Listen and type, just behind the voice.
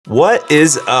What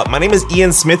is up? My name is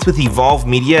Ian Smith with Evolve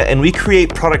Media, and we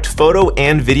create product photo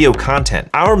and video content.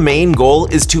 Our main goal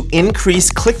is to increase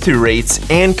click-through rates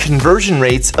and conversion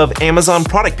rates of Amazon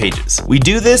product pages. We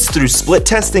do this through split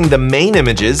testing the main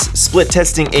images, split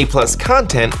testing A+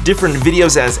 content, different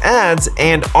videos as ads,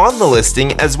 and on the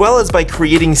listing, as well as by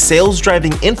creating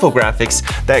sales-driving infographics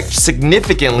that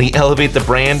significantly elevate the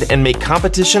brand and make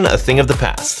competition a thing of the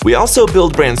past. We also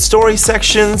build brand story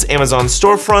sections, Amazon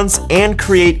storefronts, and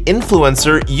create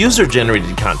influencer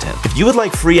user-generated content. If you would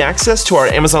like free access to our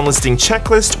Amazon listing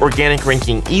checklist, organic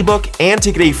ranking ebook, and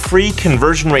to get a free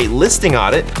conversion rate listing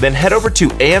audit, then head over to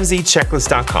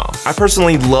amzchecklist.com. I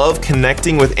personally love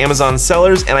connecting with Amazon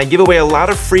sellers, and I give away a lot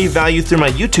of free value through my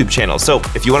YouTube channel. So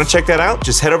if you want to check that out,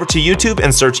 just head over to YouTube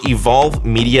and search Evolve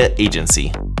Media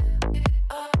Agency.